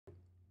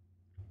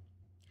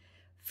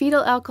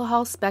Fetal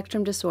alcohol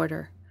spectrum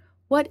disorder.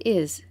 What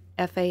is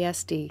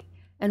FASD,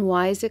 and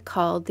why is it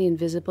called the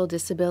invisible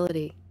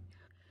disability?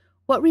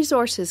 What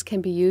resources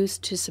can be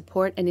used to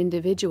support an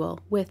individual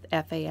with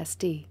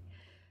FASD?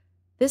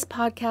 This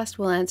podcast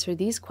will answer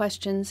these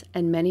questions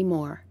and many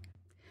more.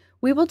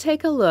 We will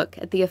take a look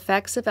at the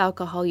effects of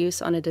alcohol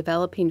use on a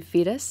developing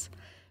fetus,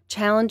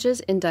 challenges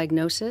in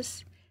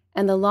diagnosis,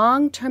 and the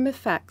long-term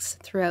effects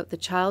throughout the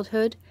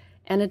childhood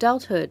and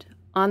adulthood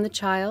on the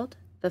child,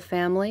 the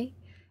family,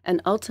 and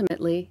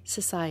ultimately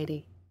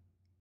society.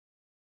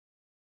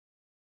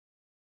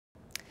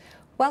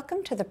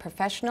 Welcome to the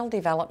Professional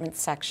Development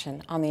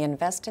section on the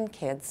Invest in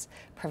Kids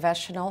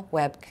professional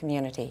web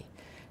community.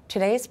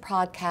 Today's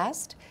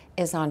podcast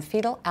is on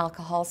fetal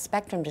alcohol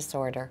spectrum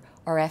disorder,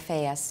 or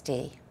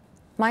FASD.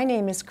 My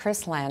name is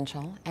Chris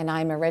Langell, and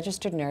I'm a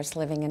registered nurse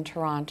living in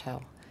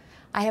Toronto.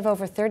 I have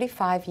over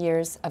 35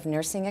 years of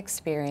nursing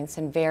experience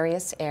in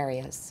various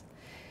areas.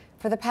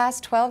 For the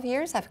past 12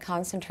 years, I've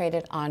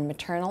concentrated on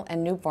maternal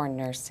and newborn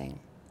nursing.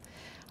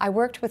 I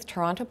worked with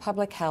Toronto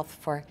Public Health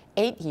for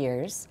 8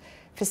 years,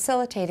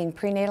 facilitating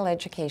prenatal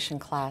education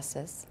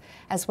classes,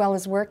 as well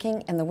as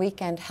working in the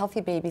weekend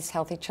Healthy Babies,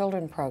 Healthy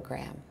Children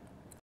program.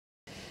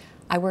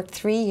 I worked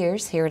 3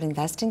 years here at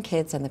Invest in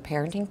Kids on the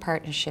Parenting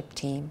Partnership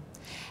team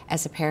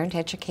as a parent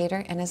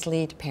educator and as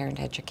lead parent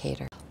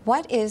educator.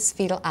 What is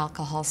fetal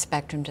alcohol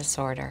spectrum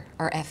disorder,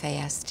 or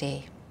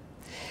FASD?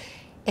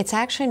 It's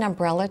actually an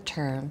umbrella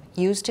term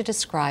used to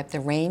describe the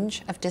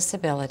range of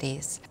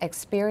disabilities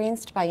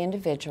experienced by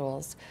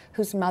individuals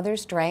whose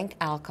mothers drank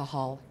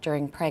alcohol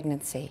during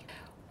pregnancy.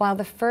 While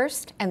the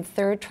first and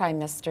third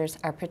trimesters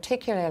are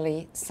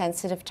particularly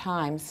sensitive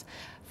times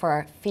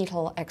for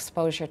fetal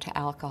exposure to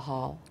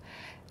alcohol,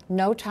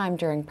 no time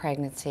during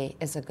pregnancy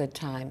is a good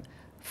time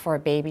for a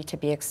baby to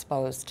be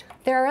exposed.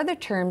 There are other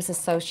terms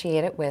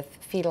associated with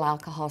fetal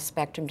alcohol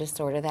spectrum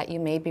disorder that you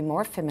may be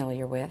more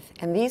familiar with,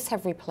 and these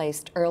have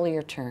replaced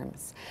earlier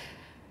terms.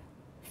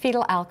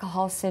 Fetal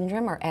alcohol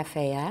syndrome, or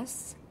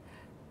FAS,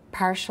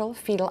 partial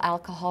fetal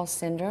alcohol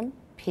syndrome,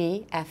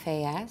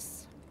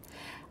 PFAS,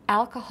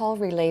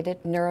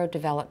 alcohol-related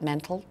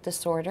neurodevelopmental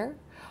disorder,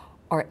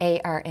 or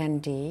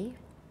ARND,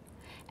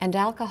 and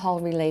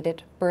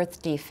alcohol-related birth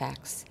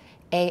defects,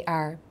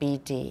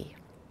 ARBD.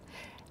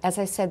 As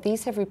I said,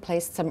 these have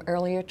replaced some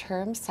earlier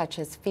terms such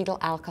as fetal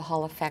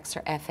alcohol effects,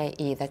 or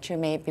FAE, that you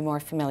may be more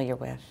familiar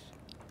with.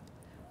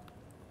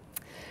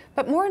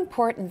 But more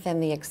important than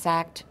the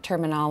exact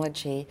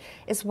terminology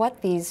is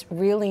what these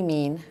really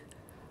mean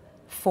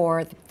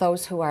for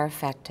those who are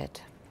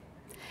affected.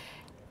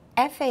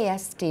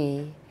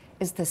 FASD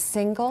is the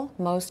single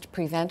most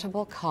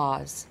preventable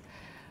cause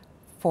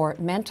for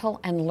mental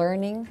and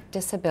learning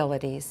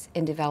disabilities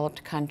in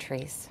developed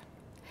countries.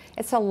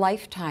 It's a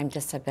lifetime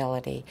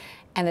disability,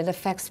 and it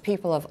affects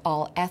people of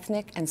all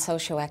ethnic and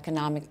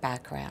socioeconomic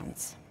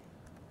backgrounds.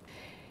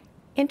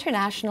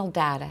 International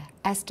data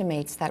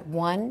estimates that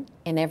 1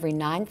 in every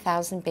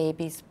 9,000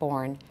 babies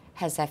born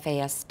has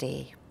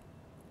FASD.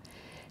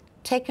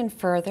 Taken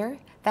further,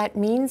 that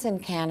means in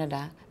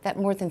Canada that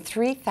more than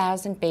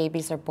 3,000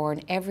 babies are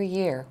born every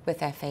year with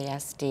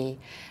FASD,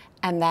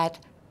 and that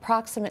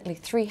approximately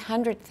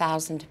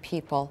 300,000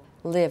 people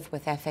live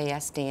with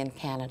FASD in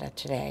Canada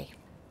today.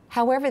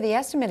 However, the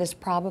estimate is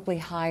probably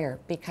higher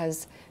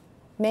because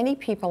many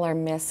people are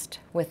missed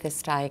with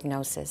this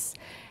diagnosis.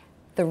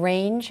 The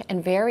range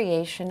and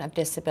variation of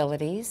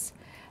disabilities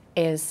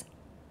is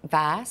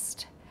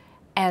vast,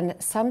 and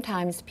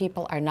sometimes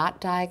people are not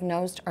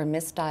diagnosed or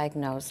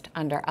misdiagnosed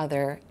under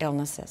other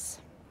illnesses.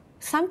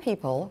 Some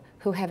people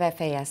who have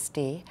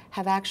FASD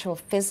have actual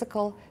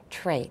physical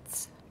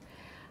traits,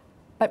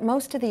 but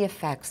most of the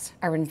effects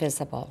are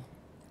invisible,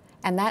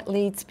 and that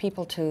leads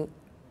people to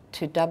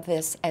dub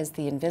this as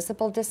the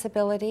invisible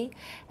disability,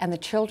 and the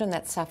children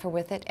that suffer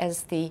with it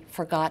as the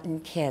forgotten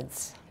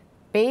kids.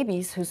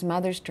 Babies whose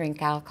mothers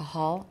drink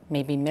alcohol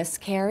may be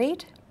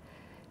miscarried.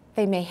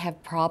 They may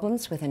have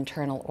problems with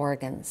internal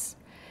organs.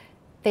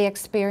 They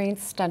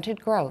experience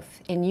stunted growth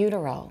in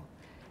utero,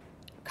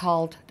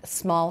 called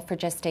small for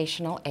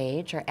gestational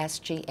age, or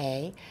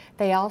SGA.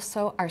 They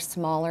also are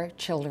smaller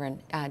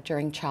children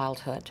during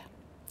childhood.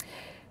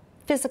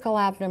 Physical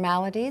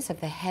abnormalities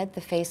of the head,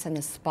 the face, and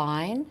the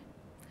spine,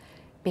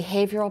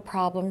 behavioral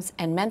problems,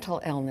 and mental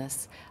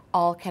illness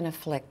all can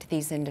afflict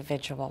these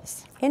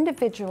individuals.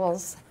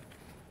 Individuals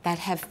that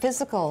have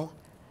physical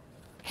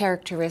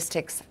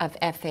characteristics of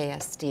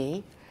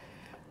FASD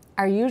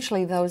are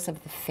usually those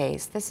of the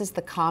face. This is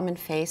the common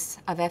face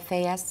of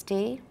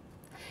FASD.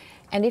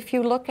 And if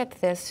you look at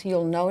this,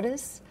 you'll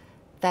notice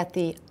that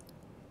the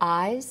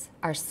eyes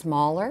are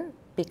smaller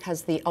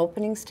because the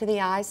openings to the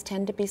eyes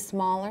tend to be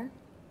smaller.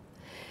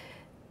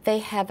 They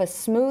have a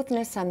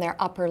smoothness on their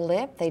upper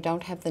lip. They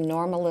don't have the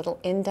normal little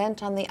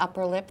indent on the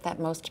upper lip that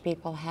most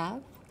people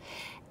have.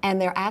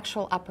 And their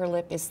actual upper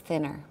lip is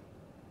thinner.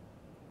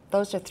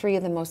 Those are 3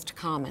 of the most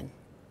common.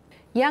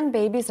 Young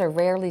babies are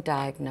rarely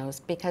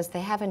diagnosed because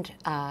they haven't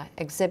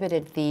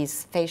exhibited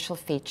these facial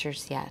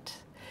features yet,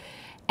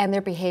 and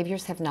their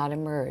behaviors have not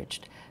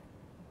emerged.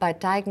 but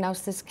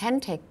diagnosis can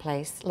take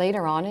place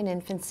later on in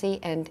infancy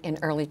and in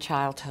early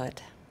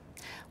childhood,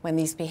 when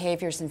these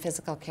behaviors and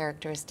physical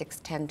characteristics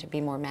tend to be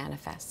more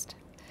manifest.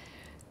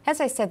 As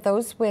I said,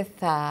 those with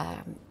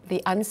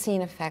the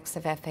unseen effects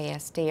of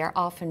FASD are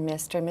often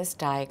missed or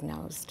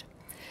misdiagnosed.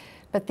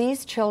 But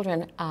these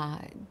children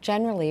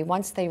generally,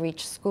 once they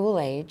reach school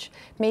age,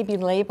 may be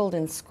labeled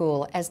in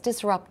school as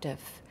disruptive,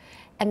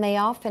 and they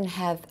often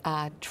have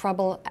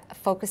trouble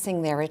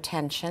focusing their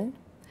attention.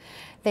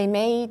 They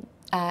may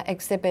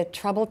exhibit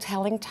trouble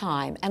telling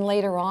time, and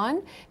later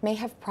on may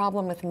have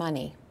problem with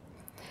money.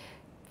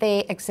 They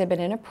exhibit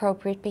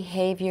inappropriate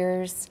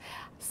behaviors.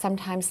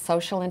 Sometimes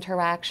social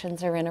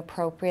interactions are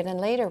inappropriate, and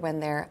later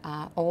when they're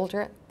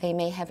older, they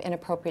may have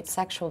inappropriate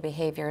sexual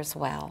behavior as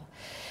well.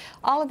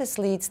 All of this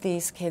leads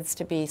these kids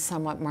to be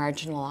somewhat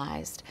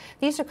marginalized.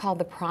 These are called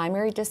the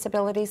primary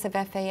disabilities of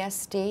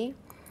FASD,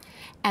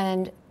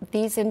 and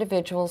these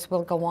individuals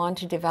will go on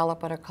to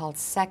develop what are called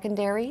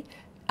secondary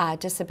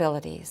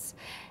disabilities,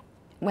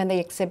 when they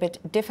exhibit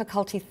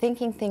difficulty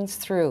thinking things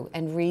through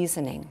and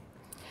reasoning.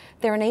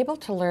 They're unable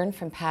to learn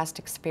from past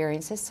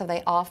experiences, so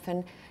they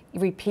often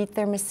repeat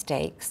their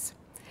mistakes.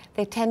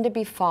 They tend to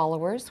be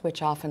followers,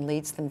 which often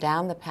leads them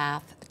down the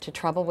path to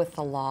trouble with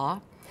the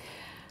law.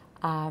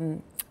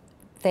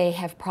 They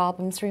have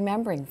problems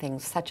remembering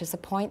things, such as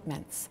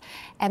appointments,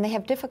 and they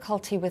have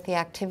difficulty with the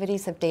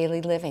activities of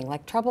daily living,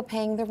 like trouble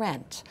paying the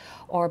rent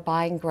or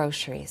buying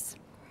groceries.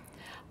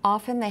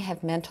 Often they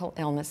have mental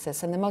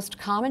illnesses, and the most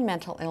common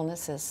mental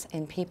illnesses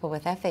in people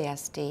with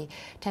FASD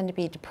tend to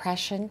be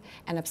depression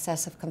and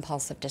obsessive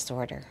compulsive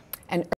disorder. And